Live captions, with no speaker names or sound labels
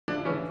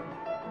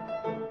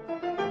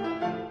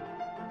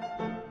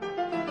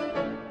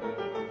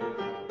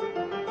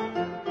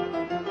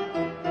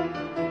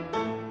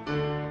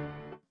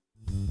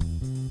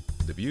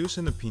views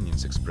and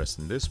opinions expressed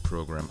in this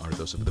program are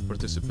those of the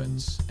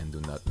participants and do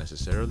not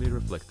necessarily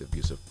reflect the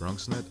views of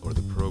BronxNet or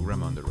the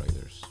program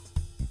underwriters.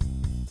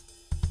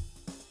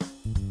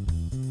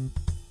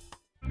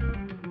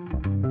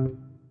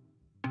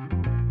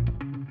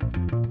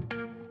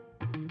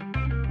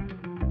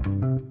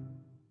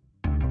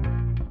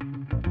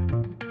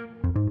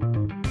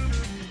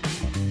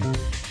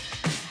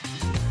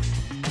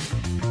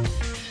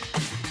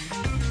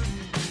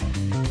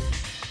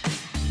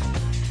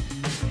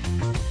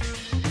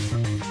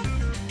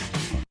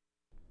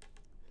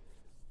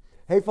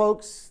 Hey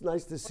folks,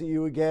 nice to see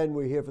you again.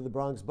 We're here for the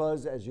Bronx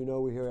Buzz. As you know,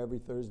 we're here every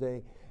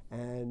Thursday,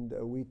 and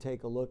we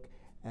take a look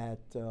at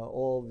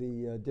all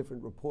the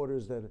different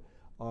reporters that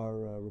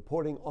are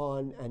reporting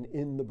on and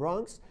in the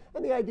Bronx.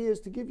 And the idea is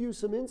to give you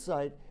some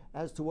insight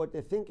as to what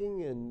they're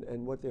thinking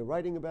and what they're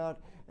writing about,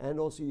 and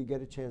also you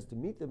get a chance to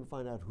meet them,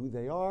 find out who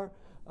they are,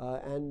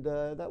 and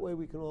that way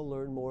we can all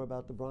learn more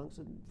about the Bronx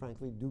and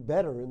frankly do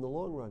better in the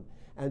long run.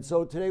 And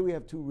so today we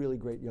have two really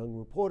great young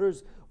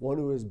reporters, one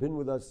who has been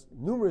with us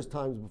numerous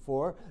times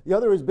before, the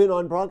other has been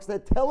on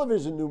BronxNet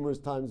television numerous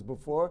times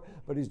before,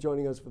 but he's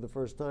joining us for the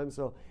first time.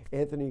 So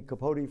Anthony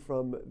Capote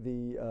from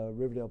the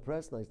Riverdale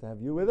Press, nice to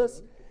have you with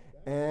us.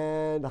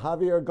 And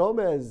Javier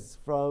Gomez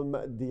from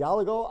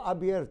Diálogo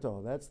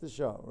Abierto, that's the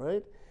show,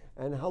 right?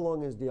 And how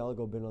long has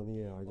Diálogo been on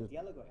the air? Well,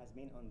 Diálogo has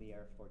been on the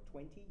air for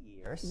 20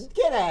 years.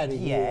 Get out of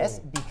here. Yes,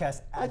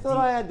 because... I thought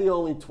I had the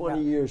only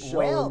 20-year show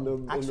in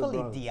the actually,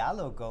 Bronx.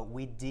 Diálogo,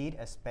 we did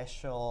a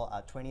special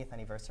 20th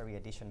anniversary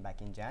edition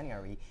back in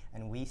January,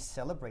 and we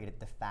celebrated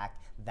the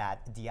fact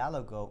that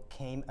Diálogo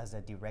came as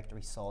a direct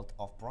result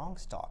of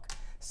Bronx Talk.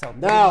 So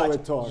now we're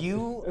talking.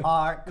 You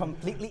are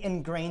completely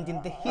ingrained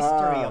in the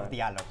history of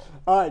Diálogo.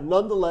 All right,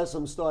 nonetheless,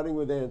 I'm starting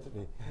with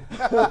Anthony.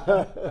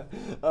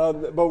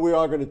 But we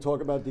are going to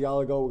talk about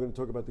Diálogo. We're going to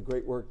talk about the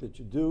great work that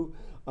you do.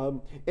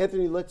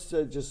 Anthony, let's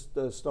just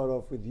start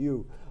off with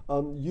you.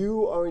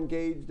 You are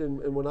engaged,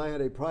 and when I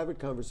had a private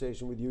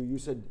conversation with you, you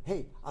said,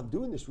 hey, I'm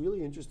doing this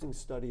really interesting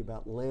study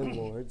about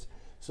landlords.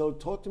 So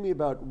talk to me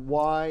about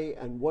why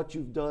and what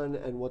you've done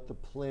and what the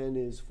plan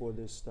is for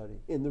this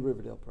study in the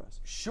Riverdale Press.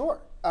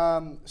 Sure.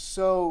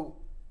 So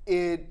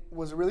it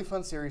was a really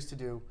fun series to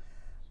do.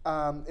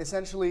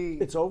 Essentially,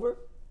 it's over?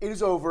 It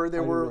is over.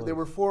 There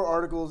were 4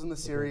 articles in the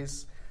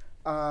series.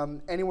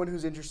 Okay. Anyone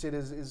who's interested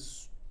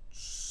is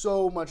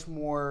so much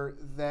more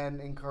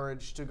than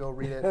encouraged to go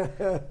read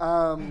it.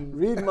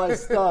 Read my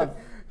stuff.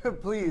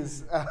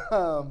 Please.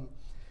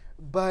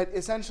 But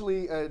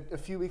essentially, a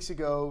few weeks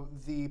ago,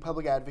 the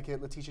public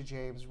advocate, Letitia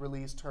James,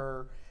 released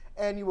her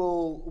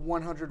annual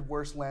 100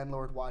 Worst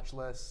Landlord Watch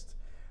List.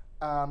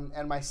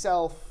 And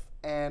myself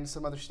and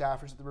some other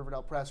staffers at the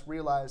Riverdale Press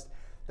realized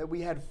that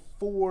we had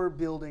 4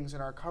 buildings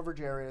in our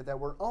coverage area that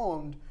were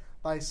owned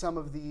by some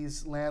of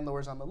these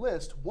landlords on the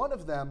list. One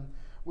of them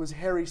was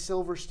Harry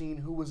Silverstein,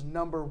 who was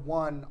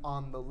 #1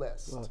 on the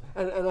list.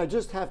 And I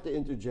just have to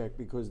interject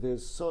because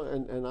there's so,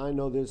 and I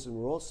know this, and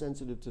we're all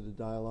sensitive to the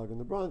dialogue in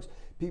the Bronx.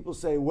 People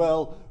say,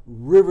 well,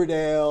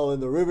 Riverdale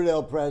and the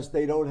Riverdale Press,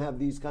 they don't have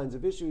these kinds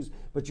of issues,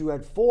 but you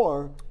had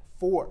 4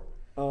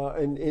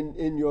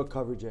 in your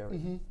coverage area.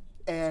 Mm-hmm.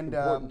 And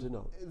important to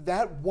know.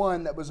 That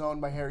one that was owned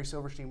by Harry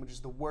Silverstein, which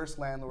is the worst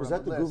landlord on the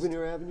list. Was that the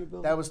Gouverneur Avenue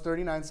building? That was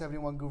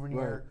 3971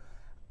 Gouverneur.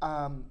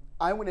 Right.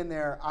 I went in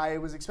there, I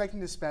was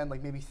expecting to spend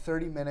like maybe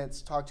 30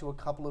 minutes, talk to a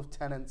couple of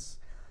tenants,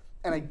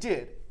 and I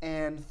did.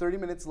 And 30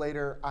 minutes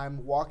later,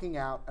 I'm walking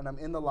out and I'm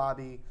in the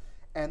lobby,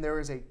 and there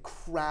is a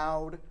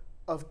crowd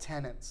of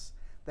tenants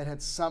that had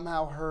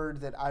somehow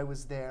heard that I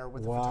was there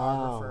with the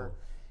photographer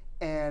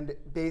and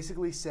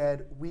basically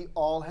said, we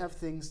all have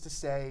things to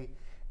say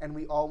and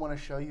we all want to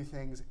show you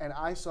things. And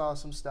I saw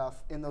some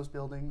stuff in those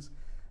buildings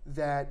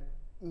that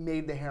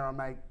made the hair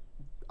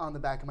on the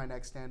back of my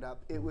neck stand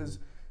up. It was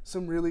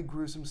some really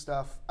gruesome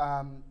stuff.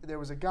 There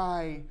was a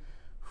guy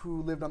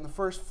who lived on the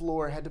first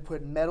floor, had to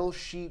put metal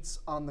sheets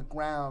on the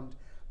ground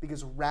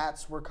because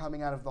rats were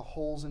coming out of the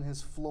holes in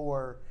his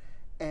floor,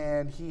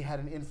 and he had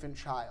an infant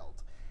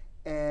child.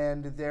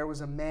 And there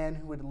was a man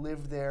who had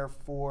lived there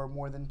for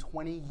more than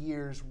 20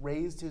 years,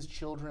 raised his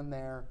children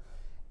there,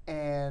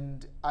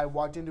 and I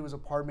walked into his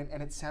apartment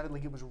and it sounded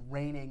like it was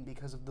raining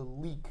because of the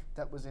leak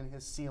that was in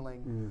his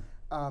ceiling.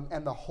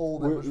 And the hole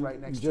that was right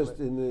next to it. Just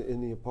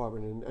in the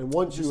apartment. And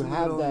once you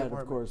have that,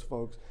 of course,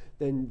 folks,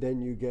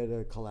 then you get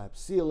a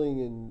collapsed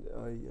ceiling and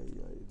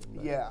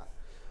yeah.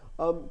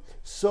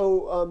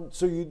 So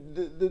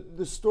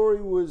the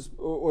story was,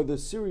 or the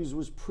series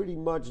was pretty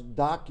much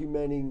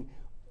documenting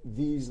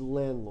these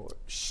landlords.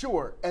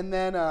 Sure. And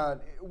then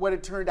what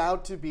it turned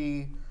out to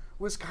be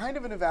was kind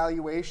of an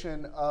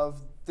evaluation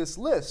of this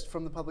list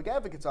from the Public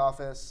Advocate's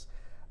Office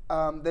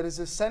that is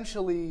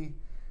essentially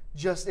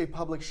just a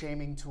public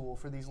shaming tool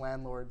for these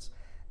landlords.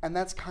 And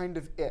that's kind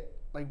of it.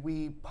 Like,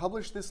 we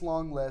published this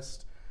long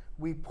list,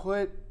 we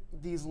put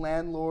these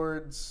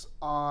landlords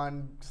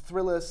on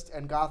Thrillist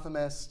and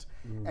Gothamist,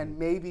 and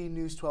maybe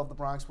News 12 The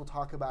Bronx will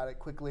talk about it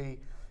quickly,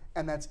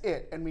 and that's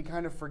it. And we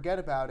kind of forget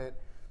about it.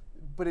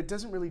 but it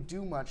doesn't really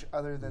do much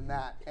other than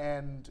that.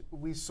 And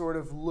we sort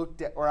of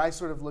looked at, or I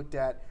sort of looked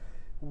at,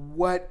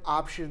 what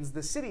options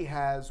the city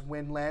has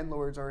when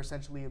landlords are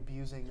essentially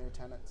abusing their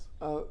tenants.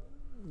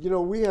 You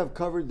know, we have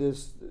covered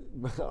this.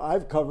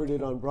 I've covered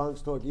it on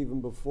Bronx Talk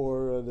even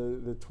before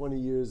the 20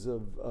 years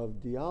of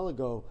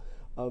Dialogo.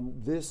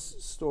 This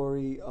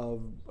story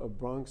of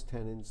Bronx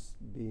tenants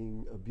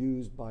being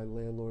abused by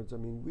landlords, I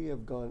mean, we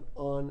have gone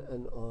on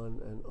and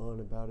on and on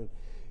about it.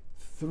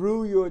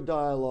 Through your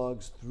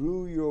dialogues,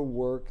 through your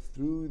work,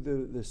 through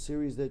the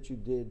series that you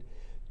did,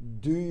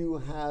 do you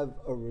have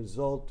a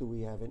result? Do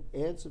we have an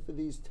answer for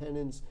these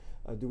tenants?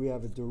 Do we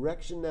have a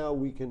direction now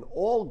we can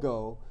all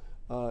go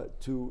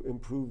to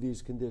improve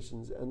these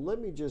conditions? And let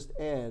me just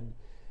add,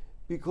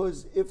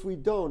 because if we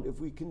don't, if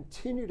we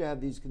continue to have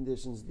these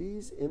conditions,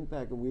 these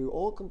impact, and we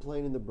all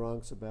complain in the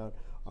Bronx about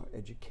our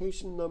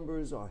education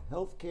numbers, our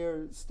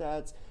healthcare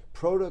stats,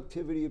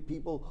 productivity of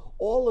people,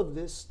 all of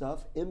this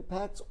stuff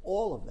impacts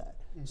all of that.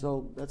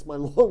 So that's my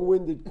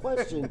long-winded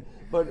question,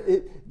 but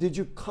did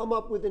you come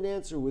up with an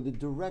answer, with a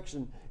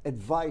direction,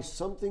 advice,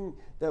 something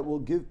that will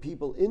give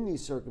people in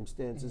these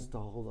circumstances to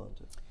hold on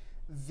to?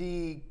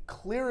 The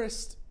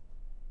clearest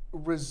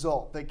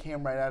result that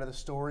came right out of the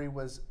story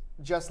was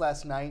just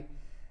last night,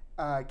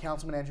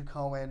 Councilman Andrew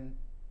Cohen,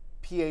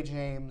 P.A.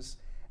 James,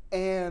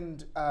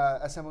 and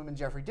Assemblyman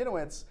Jeffrey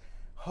Dinowitz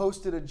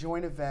hosted a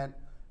joint event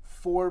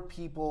for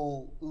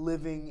people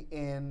living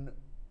in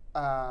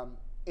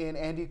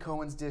Andy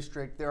Cohen's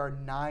district. There are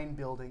 9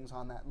 buildings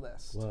on that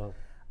list. Wow.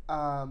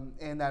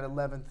 In that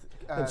 11th.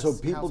 And so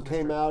people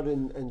came out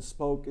and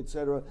spoke, et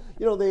cetera.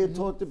 You know, they had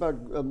talked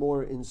about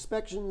more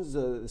inspections.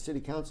 The city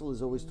council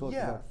has always talked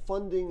about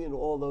funding and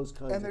all those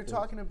kinds of things. And they're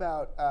talking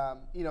about,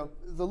 you know,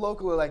 the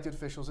local elected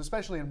officials,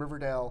 especially in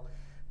Riverdale,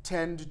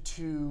 tend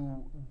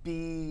to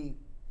be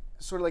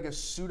sort of like a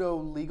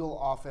pseudo-legal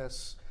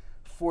office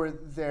for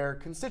their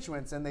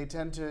constituents, and they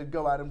tend to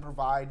go out and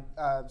provide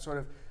sort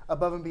of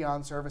above and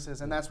beyond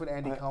services, and that's what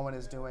Andy Cohen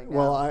is doing now.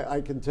 Well,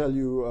 I can tell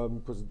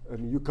you, because I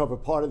mean, you cover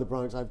part of the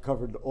Bronx, I've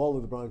covered all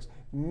of the Bronx.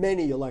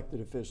 Many elected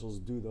officials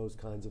do those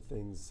kinds of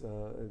things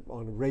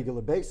on a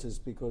regular basis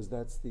because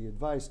that's the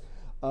advice.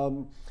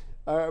 Then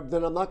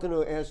I'm not going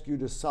to ask you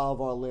to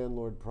solve our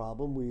landlord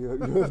problem.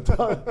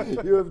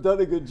 You have done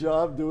a good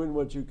job doing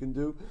what you can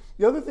do.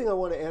 The other thing I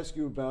want to ask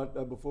you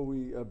about before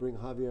we bring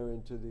Javier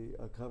into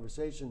the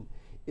conversation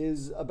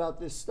is about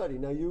this study.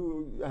 Now,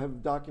 you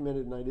have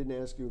documented, and I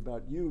didn't ask you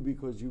about you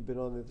because you've been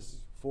on this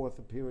 4th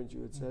appearance,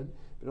 you had said,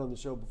 been on the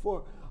show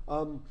before.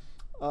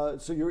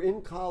 So you're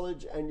in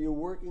college and you're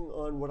working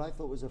on what I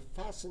thought was a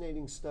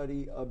fascinating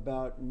study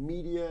about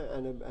media,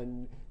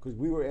 and because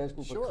we were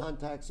asking for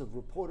contacts of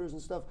reporters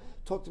and stuff.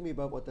 Talk to me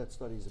about what that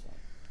study is about.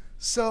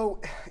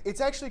 So it's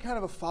actually kind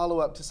of a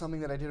follow-up to something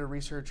that I did a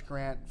research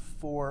grant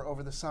for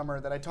over the summer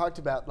that I talked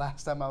about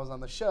last time I was on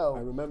the show. I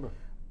remember.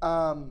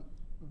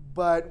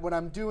 But what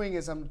I'm doing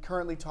is I'm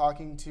currently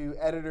talking to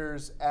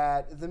editors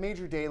at the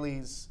major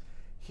dailies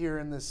here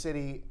in the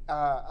city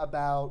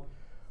about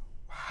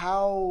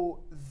how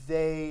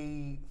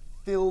they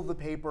fill the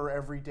paper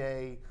every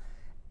day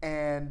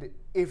and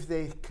if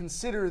they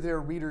consider their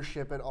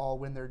readership at all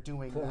when they're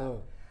doing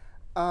that.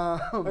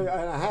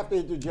 I have to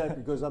interject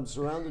because I'm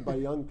surrounded by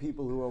young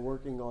people who are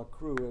working our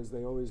crew, as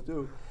they always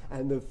do.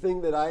 And the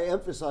thing that I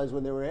emphasized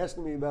when they were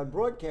asking me about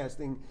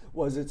broadcasting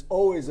was it's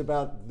always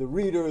about the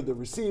reader, the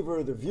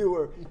receiver, the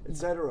viewer,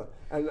 etc.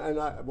 And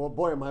well,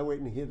 boy, am I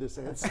waiting to hear this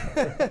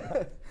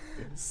answer.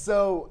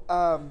 So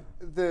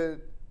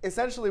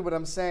essentially what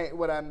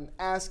I'm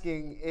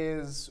asking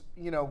is,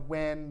 you know,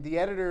 when the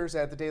editors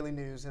at the Daily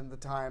News and the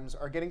Times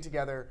are getting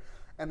together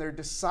and they're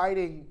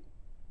deciding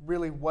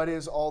really what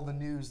is all the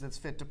news that's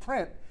fit to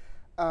print,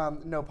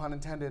 no pun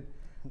intended,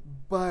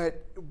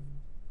 but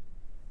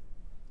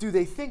do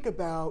they think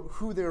about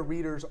who their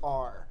readers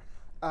are?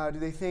 Do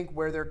they think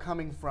where they're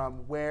coming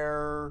from,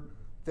 where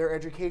their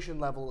education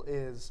level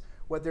is,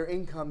 what their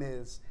income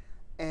is?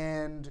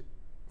 And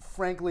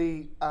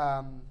frankly,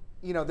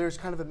 you know, there's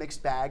kind of a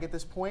mixed bag at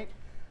this point.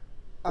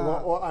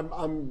 Well,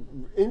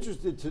 I'm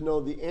interested to know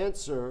the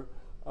answer,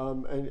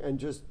 and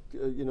just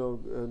you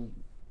know,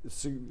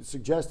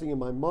 suggesting in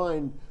my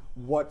mind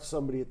what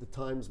somebody at the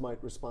Times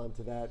might respond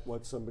to that,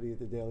 what somebody at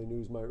the Daily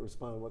News might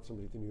respond, what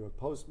somebody at the New York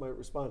Post might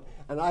respond.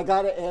 And I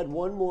got to add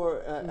one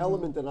more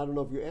element, and I don't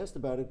know if you asked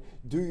about it.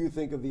 Do you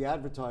think of the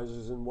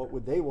advertisers and what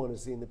would they want to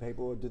see in the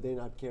paper, or do they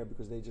not care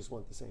because they just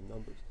want the same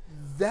numbers?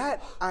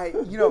 That,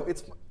 you know,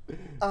 it's,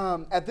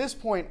 at this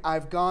point,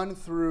 I've gone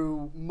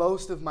through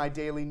most of my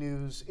Daily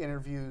News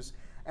interviews,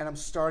 and I'm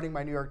starting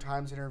my New York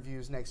Times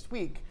interviews next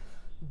week.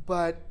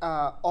 But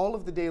all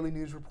of the Daily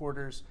News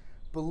reporters,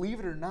 believe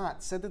it or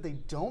not, said that they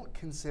don't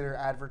consider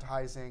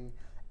advertising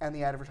and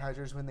the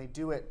advertisers when they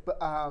do it.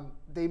 But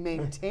they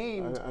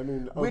maintained,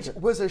 which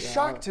was a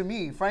shock to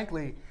me,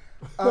 frankly.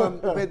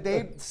 But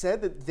they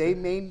said that they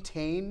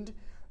maintained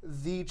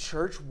the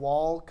church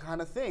wall kind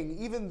of thing,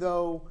 even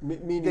though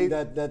meaning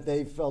that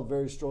they felt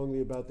very strongly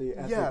about the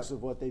ethics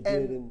of what they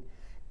did.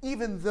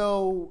 even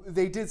though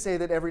they did say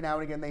that every now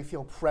and again they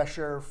feel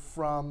pressure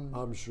from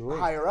I'm sure.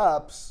 higher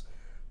ups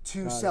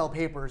to sell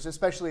papers,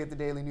 especially at the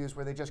Daily News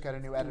where they just got a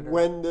new editor.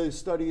 When the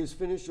study is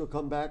finished, you'll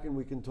come back and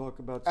we can talk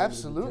about some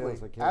Absolutely.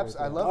 of the details.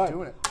 I love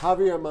doing it.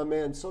 Javier, my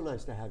man, so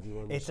nice to have you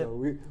on the It's show.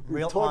 a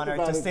real honor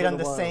to sit on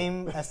the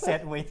same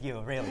set with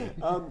you, really.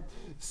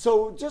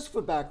 So just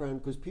for background,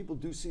 because people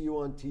do see you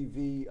on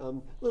TV,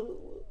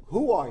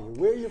 who are you?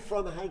 Where are you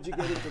from? How did you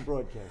get into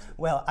broadcasting?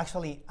 Well,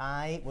 actually,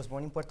 I was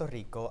born in Puerto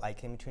Rico. I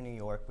came to New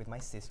York with my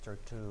sister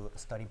to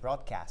study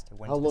broadcast. I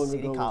went How to the long City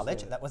ago was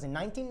College. that? That was in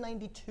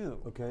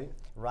 1992. Okay.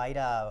 Right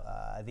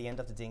at the end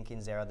of the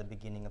Dinkins era, the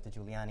beginning of the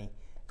Giuliani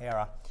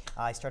era.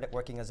 I started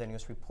working as a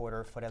news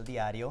reporter for El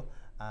Diario,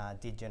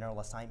 did general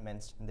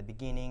assignments in the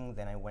beginning,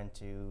 then I went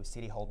to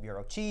City Hall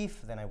Bureau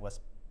Chief, then I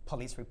was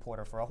police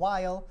reporter for a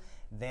while,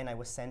 then I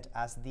was sent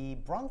as the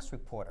Bronx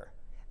reporter.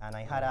 And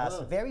I had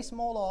a very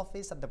small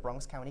office at the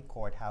Bronx County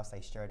Courthouse. I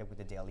shared it with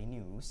the Daily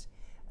News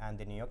and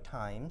the New York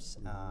Times,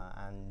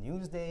 and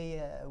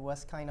Newsday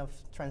was kind of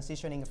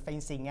transitioning,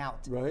 phasing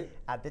out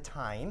at the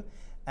time.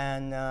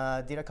 And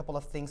did a couple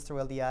of things through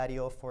El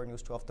Diario for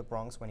News 12 The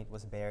Bronx when it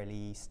was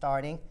barely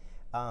starting.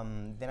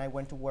 Then I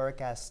went to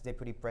work as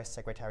Deputy Press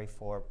Secretary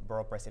for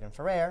Borough President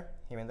Ferrer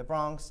here in the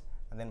Bronx,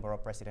 and then Borough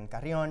President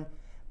Carrion.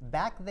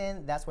 Back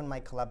then, that's when my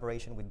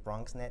collaboration with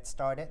BronxNet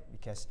started,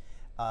 because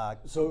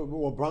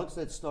well,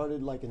 BronxNet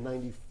started like in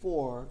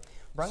 '94.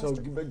 So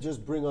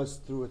just bring us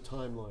through a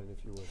timeline,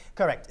 if you would.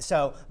 Correct.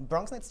 So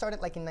BronxNet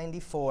started like in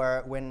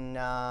 '94 when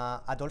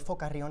Adolfo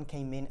Carrion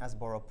came in as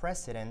borough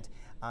president.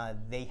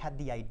 They had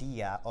the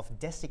idea of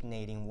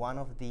designating one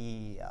of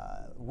the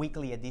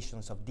weekly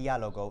editions of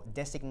Dialogo,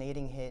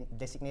 designating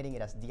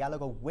it as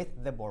Dialogo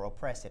with the borough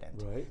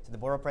president. Right. So the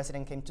borough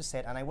president came to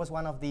set, and I was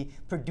one of the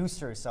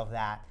producers of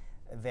that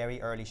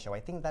very early show. I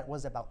think that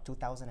was about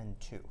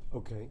 2002.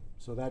 Okay,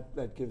 so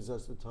that gives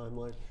us the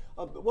timeline.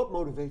 What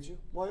motivates you?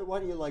 Why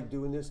do you like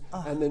doing this?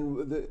 And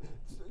then,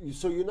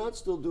 so you're not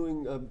still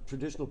doing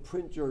traditional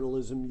print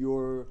journalism.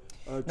 You're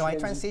no, I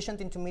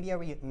transitioned into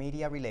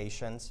media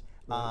relations.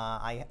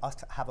 I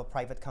also have a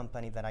private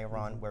company that I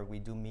run where we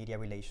do media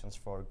relations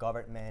for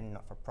government,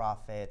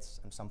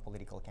 not-for-profits, and some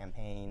political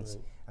campaigns,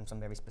 and some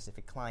very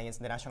specific clients.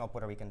 The National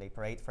Puerto Rican Day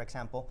Parade, for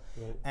example.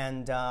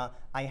 And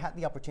I had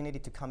the opportunity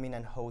to come in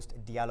and host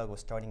Dialogo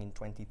starting in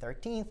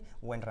 2013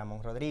 when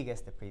Ramon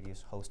Rodriguez, the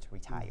previous host,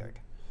 retired.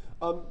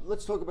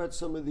 Let's talk about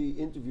some of the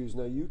interviews.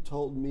 Now, you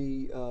told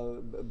me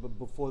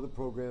before the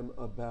program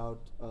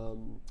about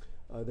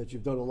that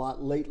you've done a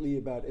lot lately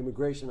about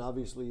immigration.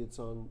 Obviously, it's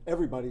on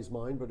everybody's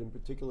mind, but in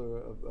particular,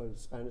 a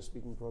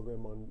Spanish-speaking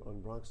program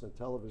on BronxNet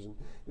television.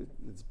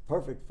 It's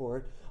perfect for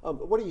it.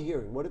 What are you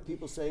hearing? What are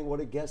people saying? What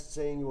are guests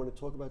saying? You want to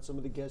talk about some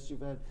of the guests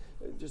you've had?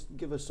 Just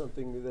give us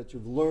something that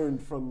you've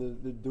learned from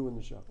doing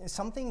the show.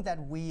 Something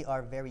that we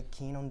are very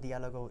keen on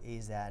Dialogo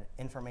is that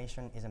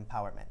information is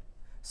empowerment.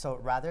 So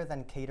rather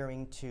than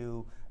catering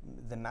to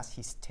the mass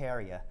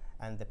hysteria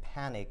and the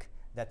panic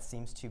that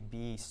seems to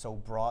be so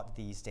broad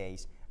these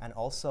days, and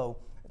also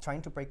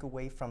trying to break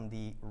away from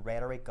the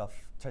rhetoric of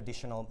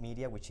traditional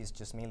media, which is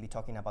just mainly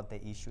talking about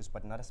the issues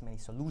but not as many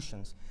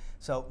solutions.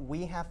 So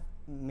we have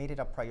made it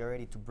a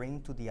priority to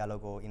bring to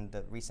Dialogo in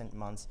the recent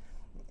months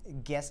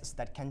guests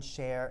that can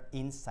share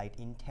insight,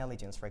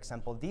 intelligence. For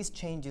example, these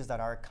changes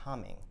that are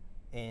coming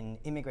in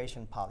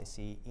immigration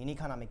policy, in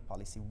economic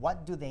policy,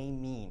 what do they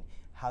mean?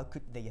 How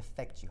could they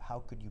affect you? How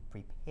could you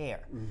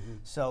prepare?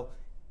 So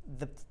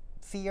the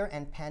fear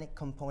and panic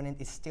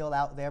component is still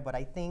out there, but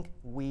I think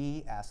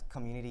we as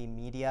community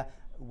media,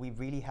 we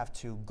really have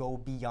to go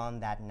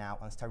beyond that now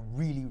and start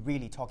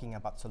really talking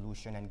about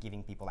solution and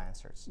giving people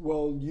answers.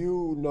 Well,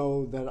 you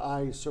know that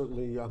I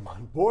certainly am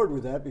on board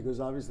with that, because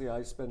obviously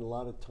I spend a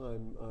lot of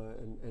time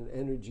and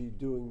energy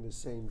doing the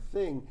same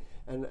thing,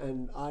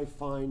 and I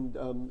find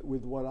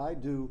with what I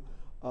do,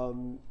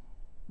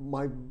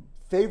 my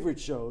favorite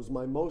shows,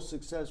 my most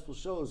successful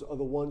shows are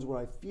the ones where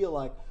I feel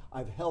like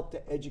I've helped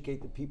to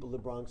educate the people of the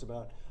Bronx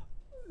about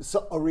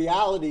a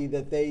reality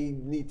that they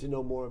need to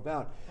know more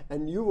about.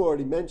 And you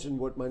already mentioned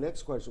what my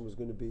next question was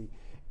going to be.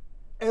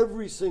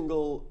 Every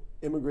single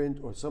immigrant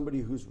or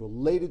somebody who's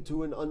related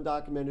to an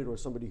undocumented or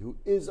somebody who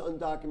is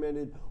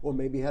undocumented or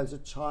maybe has a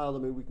child, I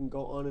mean, we can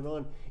go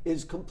on,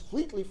 is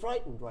completely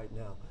frightened right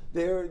now.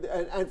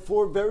 And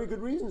for very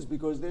good reasons,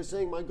 because they're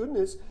saying, my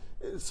goodness,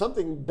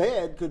 something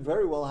bad could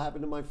very well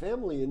happen to my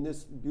family in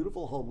this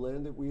beautiful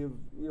homeland that we have,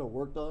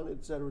 worked on,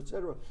 et cetera, et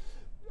cetera.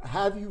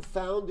 Have you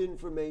found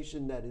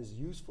information that is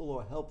useful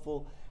or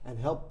helpful and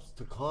helps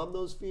to calm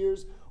those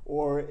fears,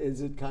 or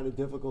is it kind of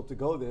difficult to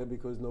go there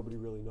because nobody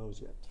really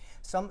knows yet?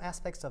 Some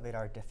aspects of it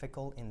are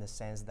difficult in the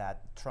sense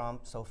that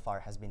Trump so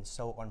far has been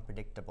so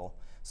unpredictable.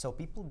 So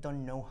people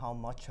don't know how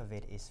much of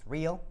it is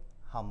real,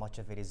 how much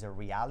of it is a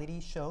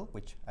reality show,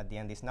 which at the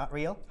end is not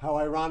real. How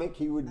ironic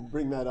he would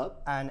bring that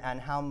up.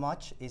 And how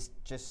much is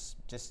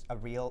just a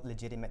real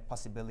legitimate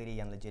possibility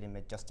and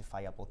legitimate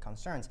justifiable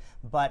concerns.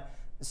 But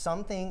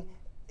something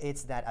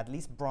it's that at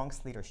least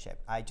Bronx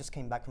leadership. I just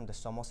came back from the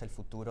Somos El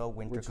Futuro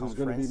winter Which conference.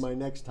 was going to be my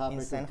next topic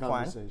in San of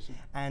conversation.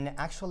 Juan. And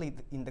actually,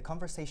 in the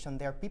conversation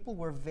there, people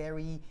were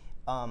very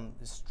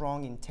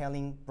strong in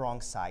telling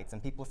Bronxites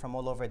and people from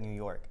all over New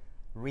York,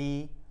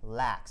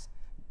 relax.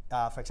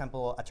 For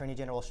example, Attorney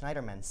General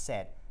Schneiderman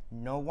said,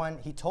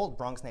 he told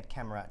BronxNet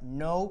camera,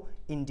 no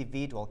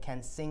individual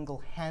can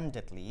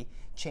single-handedly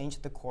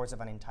change the course of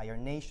an entire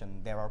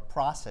nation. There are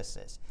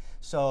processes.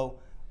 So,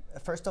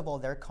 first of all,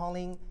 they're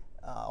calling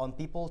on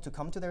people to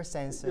come to their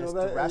senses,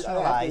 to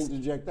rationalize. I have to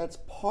interject, that's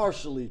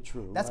partially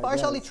true. That's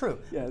partially true.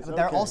 Yes,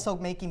 They're okay. also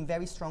making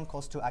very strong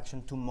calls to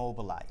action to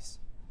mobilize.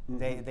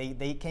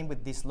 They came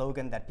with this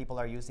slogan that people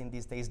are using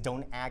these days,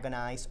 don't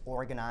agonize,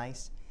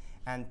 organize.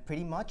 And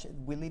pretty much,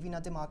 we live in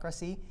a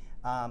democracy.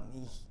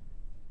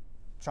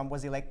 Trump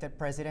was elected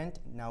president.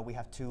 Now we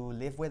have to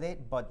live with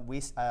it, but we,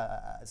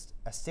 as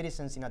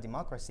citizens in a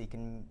democracy,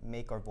 can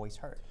make our voice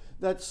heard.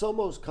 That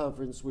Somos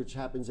conference, which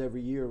happens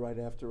every year right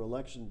after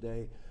Election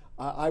Day,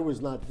 I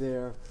was not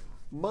there.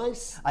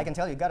 I can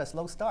tell you got a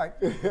slow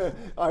start.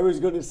 I was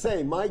going to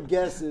say, my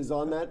guess is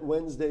on that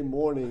Wednesday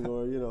morning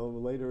or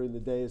later in the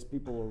day as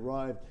people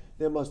arrived,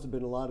 there must have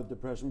been a lot of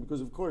depression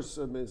because, of course,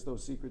 it's no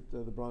secret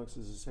the Bronx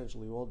is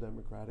essentially all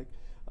Democratic.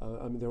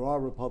 I mean, there are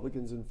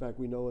Republicans. In fact,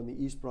 we know in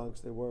the East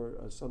Bronx there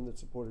were some that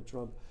supported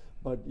Trump,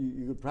 but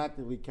you could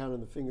practically count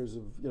on the fingers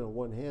of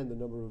one hand the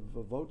number of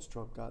votes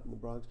Trump got in the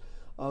Bronx.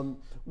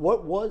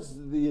 What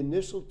was the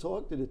initial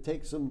talk? Did it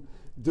take some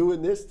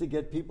doing this to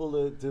get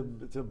people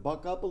to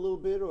buck up a little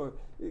bit, or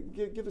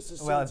give us a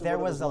sense? Well, of there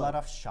what was it a like?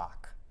 lot of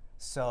shock.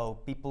 So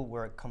people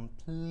were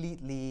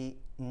completely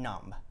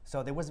numb.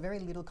 So there was very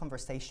little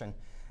conversation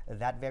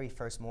that very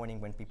first morning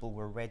when people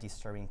were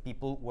registering.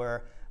 People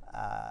were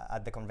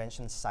at the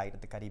convention site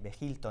at the Caribe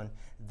Hilton.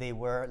 They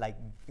were like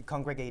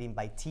congregating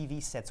by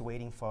TV sets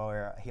waiting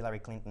for Hillary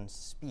Clinton's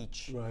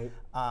speech. Right.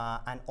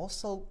 And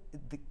also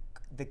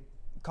the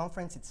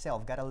conference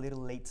itself got a little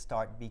late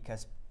start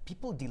because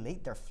people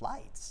delayed their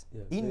flights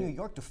in New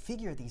York to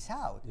figure these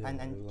out and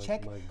like,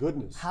 check my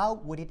goodness, how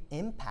would it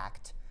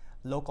impact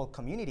local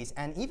communities.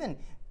 And even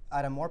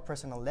at a more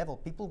personal level,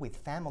 people with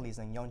families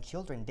and young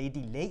children, they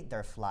delayed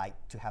their flight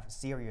to have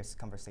serious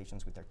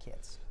conversations with their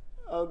kids.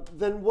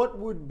 Then what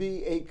would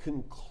be a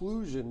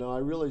conclusion? Now I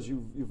realize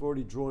you've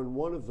already drawn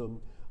one of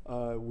them,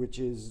 which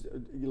is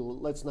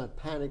let's not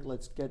panic,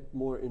 let's get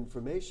more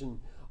information.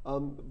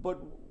 But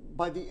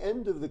by the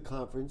end of the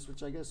conference,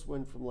 which I guess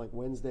went from like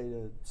Wednesday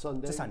to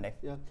Sunday. To Sunday.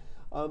 Yeah.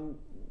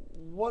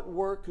 What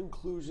were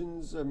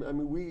conclusions? I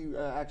mean, we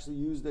actually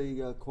used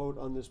a quote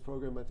on this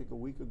program, I think a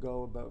week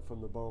ago,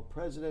 from the borough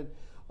president.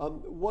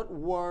 What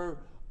were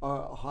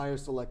our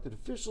highest elected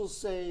officials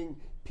saying,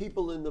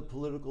 people in the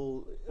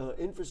political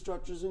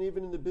infrastructures and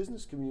even in the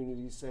business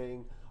community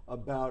saying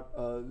about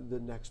the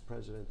next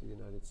president of the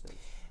United States?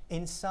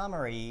 In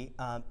summary,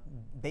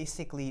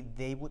 basically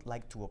they would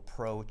like to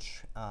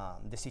approach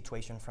the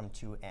situation from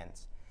two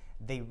ends.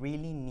 They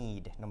really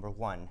need, number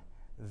one,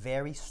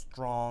 very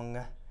strong,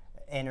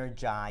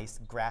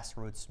 energized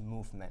grassroots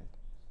movement,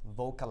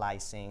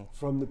 vocalizing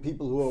from the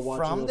people who are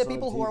watching from the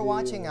people on who are TV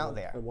watching out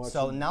there.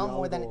 So now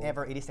more than algo.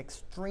 ever, it is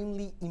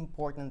extremely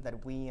important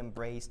that we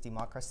embrace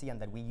democracy and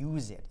that we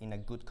use it in a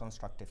good,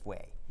 constructive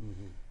way.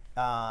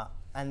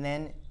 And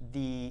then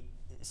the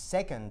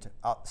second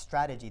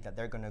strategy that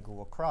they're going to go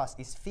across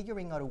is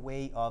figuring out a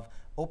way of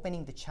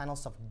opening the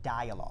channels of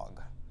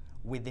dialogue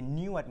with the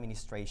new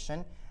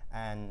administration,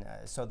 and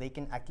so they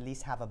can at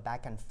least have a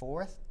back and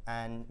forth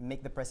and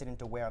make the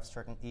president aware of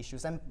certain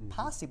issues and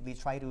possibly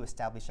try to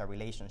establish a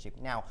relationship.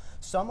 Now,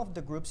 some of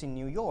the groups in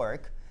New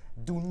York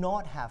do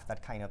not have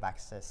that kind of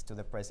access to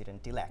the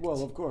president-elect.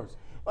 Well, of course.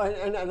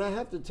 And I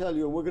have to tell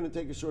you, we're going to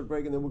take a short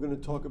break and then we're going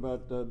to talk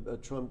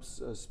about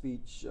Trump's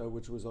speech,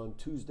 which was on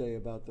Tuesday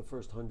about the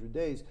first 100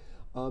 days,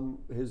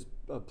 his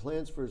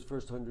plans for his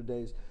first 100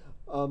 days.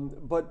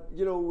 But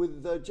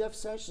with Jeff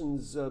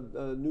Sessions'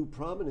 new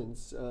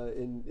prominence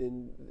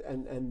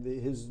and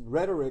his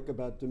rhetoric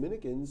about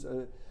Dominicans,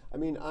 I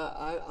mean,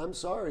 I'm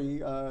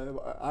sorry.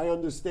 I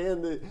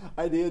understand the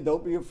idea,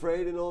 don't be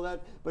afraid and all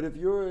that. But if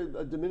you're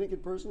a Dominican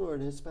person or a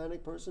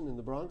Hispanic person in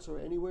the Bronx or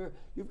anywhere,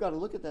 you've got to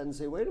look at that and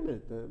say, wait a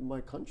minute,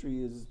 my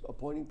country is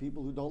appointing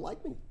people who don't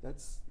like me.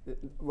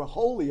 We're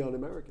wholly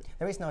un-American.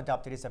 There is no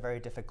doubt it is a very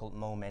difficult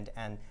moment,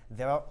 and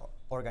there are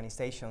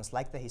organizations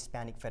like the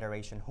Hispanic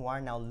Federation who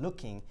are now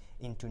looking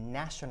into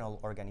national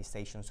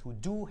organizations who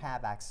do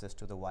have access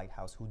to the White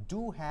House, who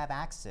do have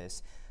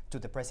access to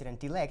the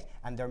president-elect,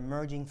 and they're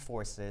merging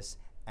forces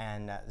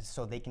and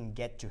so they can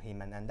get to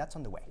him, and that's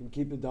on the way. And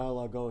keep the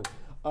dialogue going.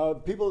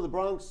 People of the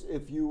Bronx,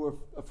 if you were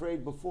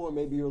afraid before,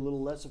 maybe you're a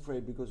little less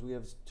afraid because we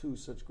have two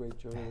such great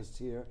journalists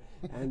here.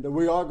 And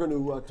we are going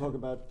to talk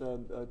about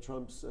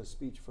Trump's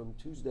speech from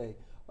Tuesday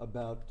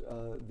about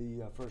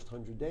the first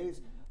 100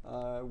 days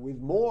with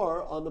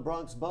more on the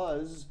Bronx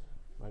Buzz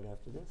right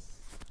after this.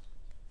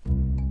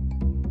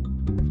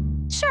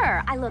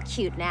 Sure, I look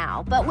cute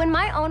now, but when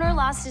my owner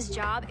lost his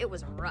job, it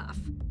was rough.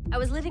 I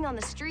was living on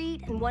the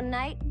street, and one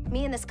night,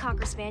 me and this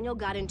Cocker Spaniel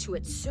got into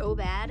it so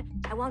bad,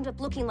 I wound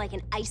up looking like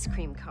an ice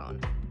cream cone.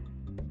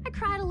 I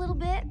cried a little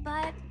bit,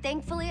 but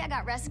thankfully I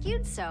got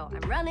rescued, so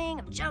I'm running,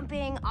 I'm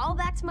jumping, all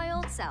back to my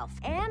old self.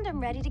 And I'm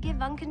ready to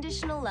give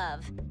unconditional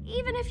love,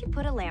 even if you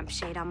put a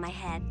lampshade on my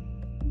head.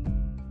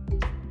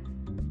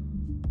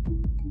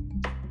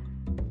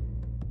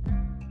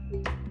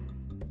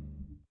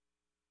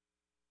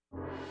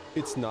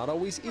 It's not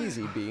always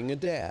easy being a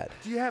dad.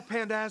 Do you have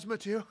panda asthma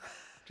too?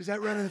 Does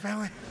that run in the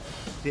family?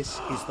 This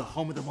is the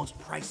home of the most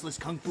priceless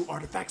kung fu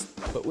artifacts.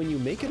 But when you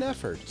make an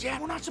effort, Dad,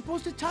 we're not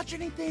supposed to touch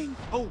anything.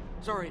 Oh,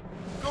 sorry.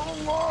 Go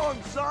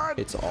along, son!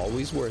 it's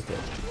always worth it.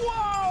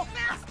 Whoa!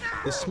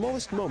 The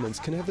smallest moments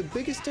can have the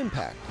biggest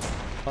impact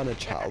on a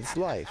child's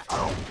life.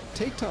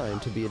 Take time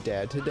to be a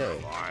dad today.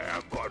 I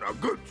am gonna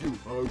get you.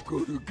 I'm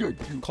gonna get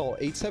you. Call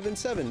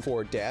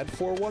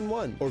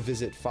 877-4DAD-411 or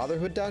visit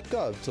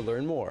fatherhood.gov to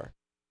learn more.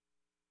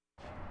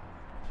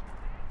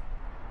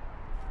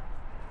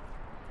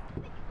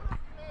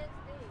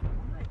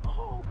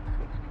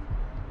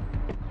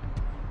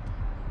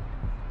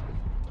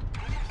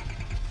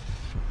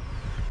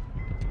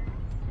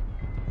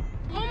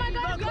 Oh my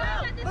God, go!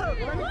 Oh,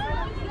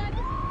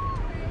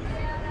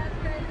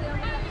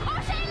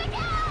 Shane, look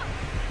out!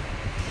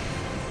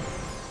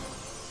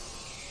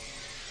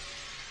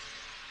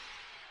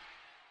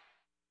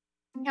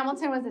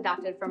 Hamilton was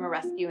adopted from a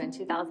rescue in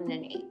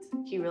 2008.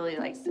 He really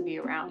likes to be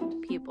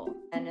around people.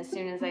 And as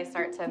soon as I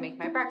start to make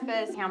my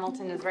breakfast,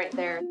 Hamilton is right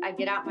there. I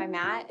get out my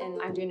mat and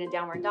I'm doing a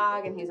downward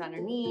dog and he's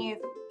underneath.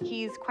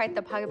 He's quite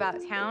the pug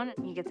about town.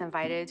 He gets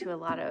invited to a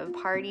lot of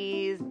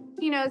parties.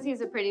 He knows he's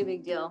a pretty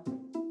big deal.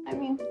 I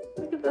mean,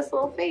 look at this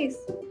little face.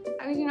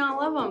 How could you not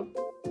love him?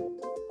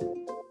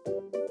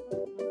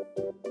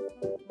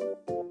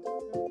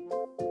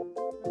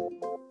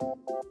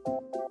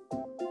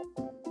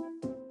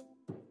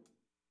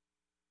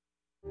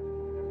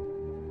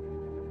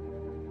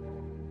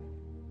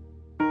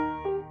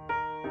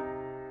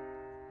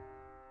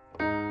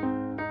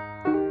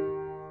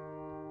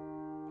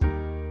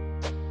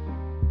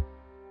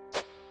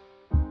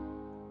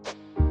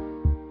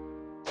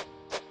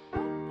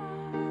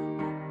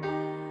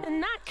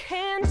 And I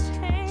can't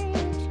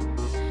change,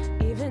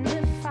 even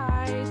if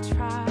I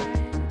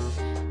tried,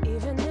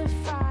 even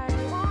if I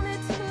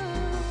wanted to.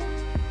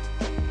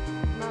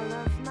 My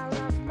love, my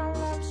love, my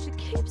love, she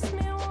keeps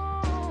me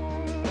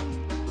warm.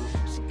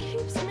 She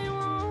keeps me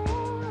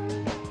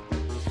warm.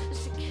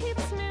 She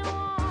keeps me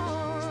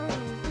warm.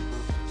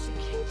 She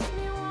keeps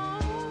me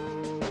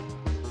warm.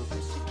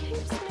 She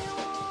keeps me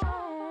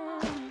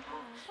warm.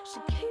 She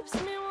keeps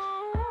me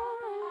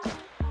warm.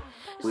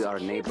 We are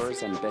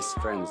neighbors and best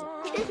friends.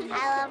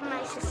 I love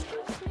my sister.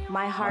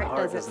 My heart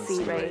doesn't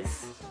see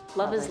race.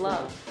 Love is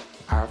love.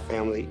 Our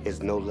family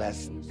is no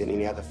less than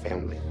any other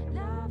family.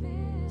 Love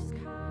is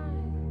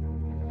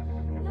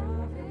kind.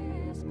 Love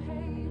is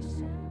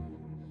patient.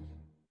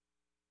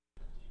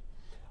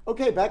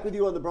 Okay, back with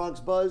you on the Bronx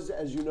Buzz.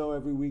 As you know,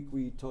 every week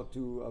we talk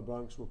to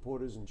Bronx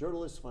reporters and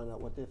journalists, find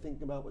out what they're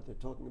thinking about, what they're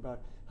talking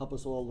about, help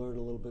us all learn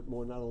a little bit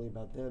more, not only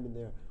about them and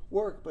their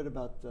work, but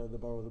about the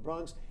borough of the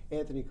Bronx.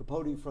 Anthony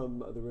Capote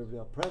from the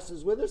Riverdale Press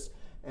is with us,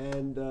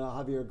 and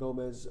Javier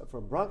Gomez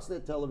from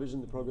BronxNet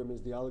Television. The program is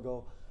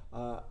Diálogo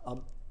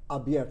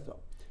Abierto,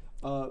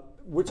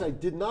 which I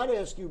did not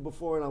ask you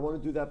before, and I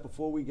want to do that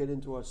before we get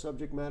into our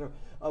subject matter.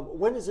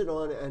 When is it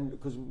on? And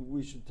because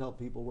we should tell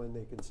people when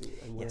they can see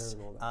it and where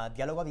and all that.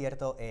 Diálogo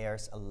Abierto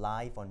airs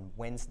live on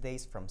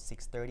Wednesdays from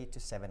 6:30 to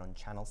 7 on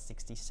channel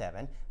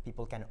 67.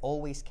 People can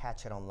always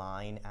catch it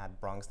online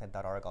at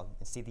bronxnet.org and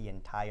see the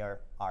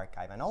entire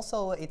archive. And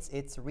also,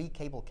 it's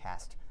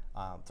re-cablecast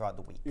throughout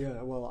the week.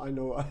 Yeah, well, I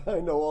know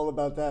all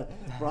about that.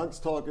 Bronx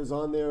Talk is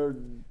on there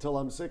till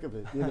I'm sick of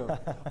it, you know.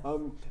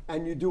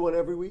 And you do one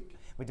every week?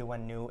 We do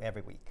one new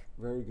every week.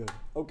 Very good.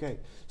 Okay,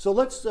 so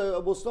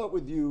we'll start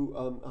with you,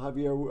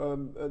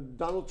 Javier.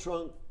 Donald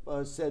Trump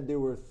said there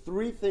were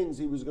 3 things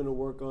he was going to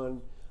work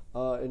on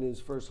in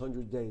his first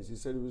 100 days. He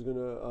said he was going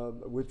to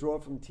withdraw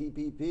from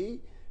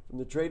TPP, from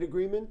the trade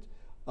agreement.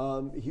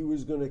 He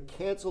was going to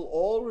cancel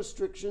all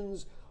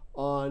restrictions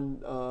on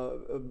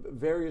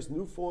various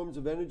new forms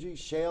of energy,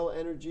 shale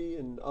energy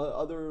and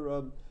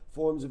other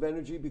forms of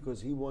energy,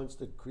 because he wants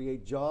to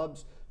create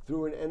jobs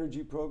through an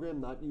energy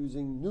program, not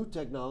using new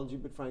technology,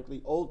 but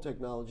frankly, old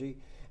technology.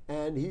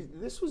 And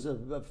this was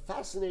a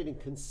fascinating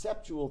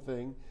conceptual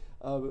thing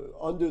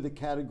under the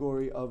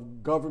category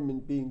of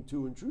government being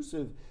too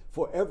intrusive.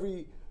 For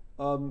every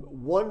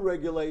one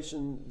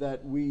regulation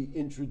that we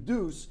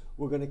introduce,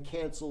 we're going to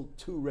cancel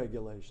 2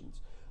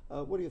 regulations.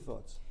 What are your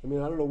thoughts? I mean,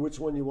 I don't know which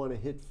one you want to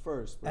hit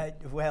first.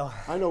 Well,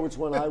 I know which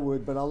one I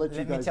would, but I'll let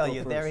you guys go first. Let me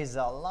tell you, there is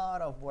a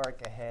lot of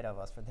work ahead of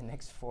us for the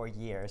next 4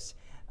 years.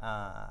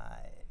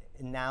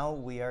 Now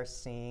we are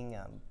seeing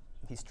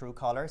his true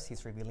colors.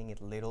 He's revealing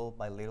it little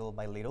by little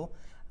by little.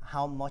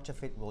 How much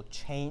of it will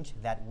change,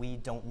 that we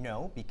don't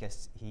know,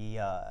 because he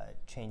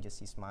changes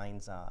his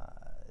minds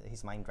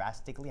his mind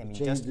drastically. I mean,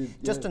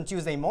 Changed just on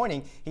Tuesday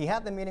morning, he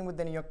had the meeting with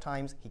the New York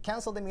Times. He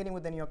canceled the meeting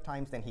with the New York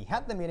Times. Then he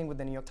had the meeting with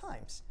the New York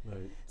Times.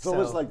 Right. So it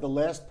was like the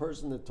last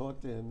person that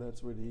talked to him.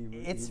 That's what he.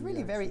 It's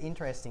really very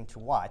interesting to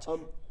watch. Go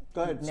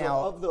ahead.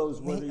 Now, so of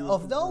those, what are you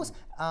of those,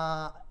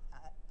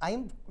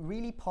 I'm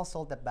really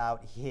puzzled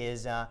about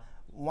his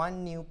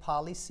one new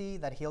policy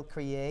that he'll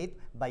create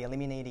by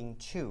eliminating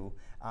two.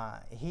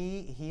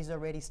 He's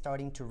already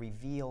starting to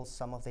reveal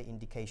some of the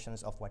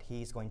indications of what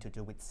he's going to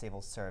do with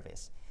civil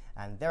service.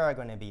 And there are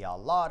going to be a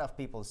lot of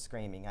people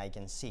screaming, I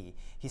can see.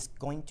 He's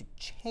going to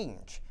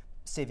change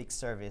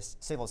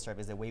civil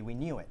service the way we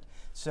knew it.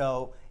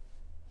 So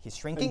he's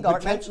shrinking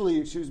government.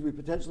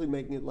 Potentially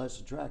making it less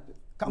attractive.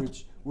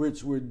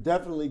 Which would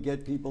definitely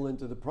get people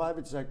into the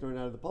private sector and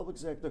out of the public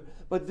sector.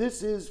 But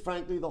this is,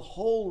 frankly, the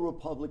whole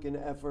Republican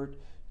effort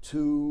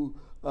to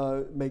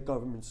make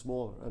government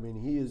smaller. I mean,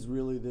 he is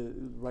really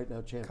right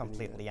now championing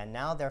completely. that. And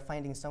now they're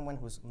finding someone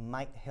who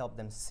might help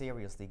them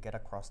seriously get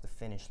across the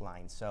finish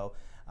line. So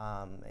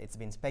it's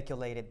been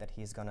speculated that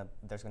there's going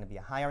to be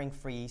a hiring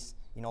freeze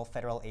in all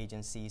federal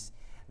agencies.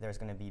 There's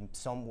going to be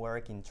some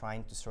work in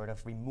trying to sort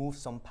of remove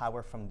some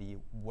power from the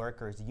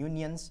workers'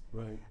 unions.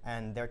 Right.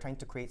 And they're trying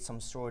to create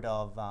some sort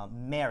of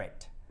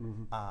merit.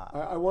 Mm-hmm.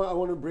 I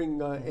want to bring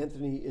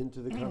Anthony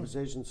into the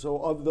conversation. So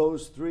of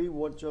those three,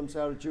 what jumps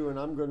out at you? And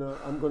I'm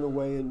gonna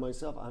weigh in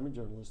myself. I'm a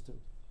journalist too.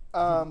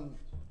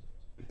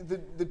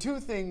 The two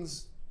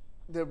things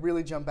that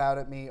really jump out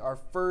at me are,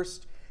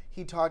 first,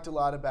 he talked a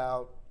lot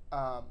about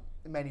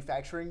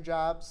manufacturing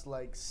jobs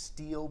like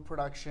steel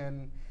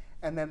production.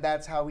 And then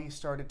that's how he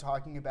started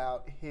talking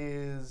about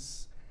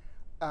his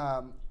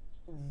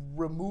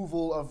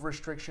removal of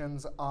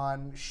restrictions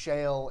on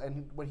shale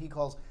and what he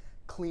calls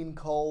clean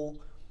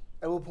coal.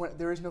 I will point,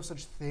 there is no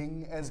such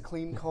thing as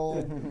clean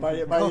coal. by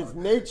its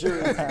nature,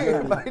 it's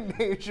dirty. By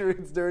nature,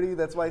 it's dirty.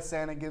 That's why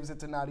Santa gives it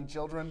to naughty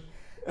children.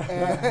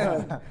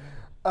 And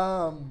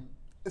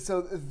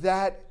so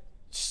that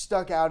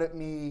stuck out at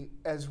me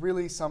as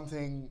really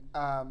something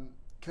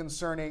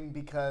concerning,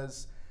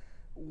 because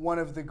one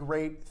of the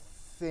great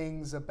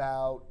things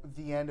about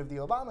the end of the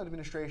Obama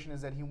administration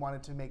is that he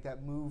wanted to make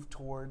that move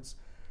towards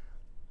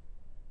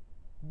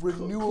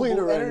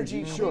renewable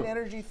energy, clean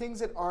energy, things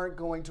that aren't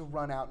going to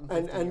run out in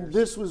 50 years. And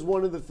this was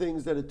one of the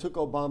things that it took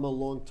Obama a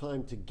long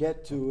time to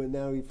get to, and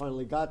now he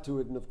finally got to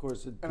it, and of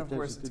course it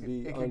could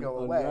be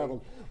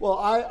unraveled. Well,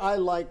 I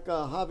like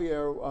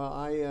Javier,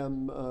 I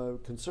am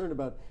concerned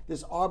about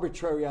this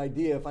arbitrary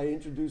idea. If I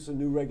introduce a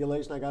new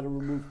regulation, I got to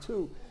remove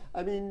two.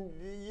 I mean,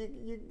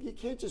 you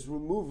can't just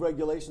remove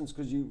regulations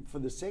for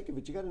the sake of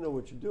it. You got to know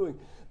what you're doing.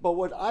 But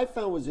what I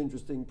found was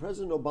interesting,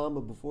 President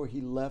Obama, before he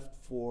left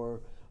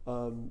for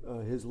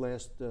his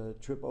last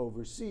trip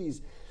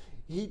overseas,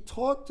 he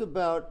talked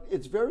about,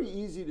 it's very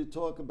easy to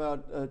talk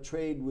about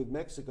trade with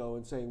Mexico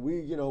and saying,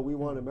 we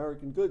want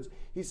American goods.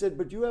 He said,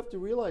 but you have to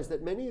realize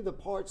that many of the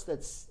parts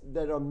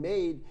that are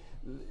made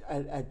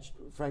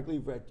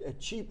frankly, at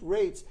cheap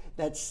rates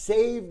that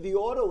save the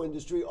auto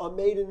industry are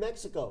made in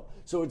Mexico.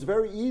 So it's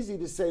very easy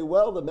to say,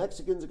 well, the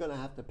Mexicans are going to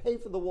have to pay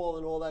for the wall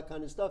and all that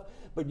kind of stuff.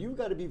 But you've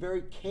got to be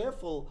very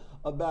careful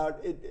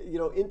about it,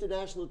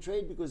 international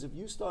trade, because if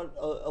you start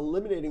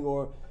eliminating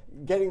or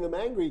getting them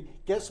angry,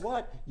 guess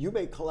what? You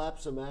may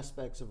collapse some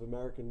aspects of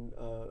American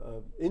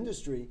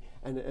industry.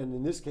 And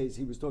in this case,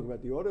 he was talking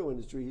about the auto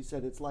industry. He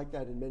said it's like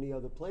that in many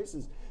other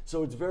places.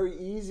 So it's very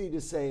easy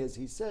to say, as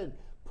he said,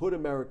 put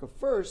America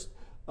first,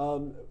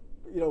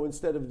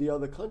 instead of the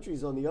other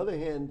countries. On the other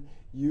hand,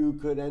 you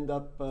could end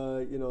up,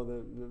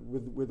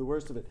 with the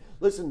worst of it.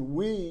 Listen,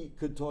 we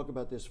could talk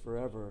about this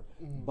forever,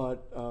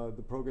 but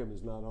the program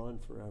is not on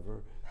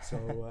forever. So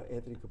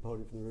Anthony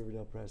Capote from the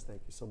Riverdale Press,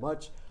 thank you so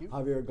much.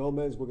 Javier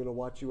Gomez, we're going to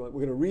watch you. We're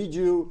going to read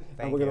you,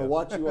 and we're going to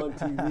watch you on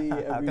TV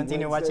every I'll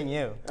continue Wednesday. watching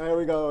you. There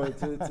we go.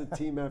 It's a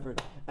team effort.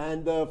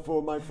 And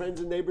for my friends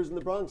and neighbors in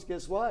the Bronx,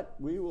 guess what?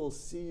 We will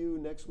see you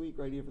next week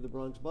right here for the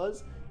Bronx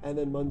Buzz, and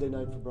then Monday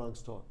night for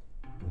Bronx Talk.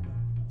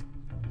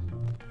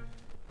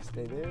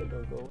 Stay there.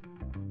 Don't go.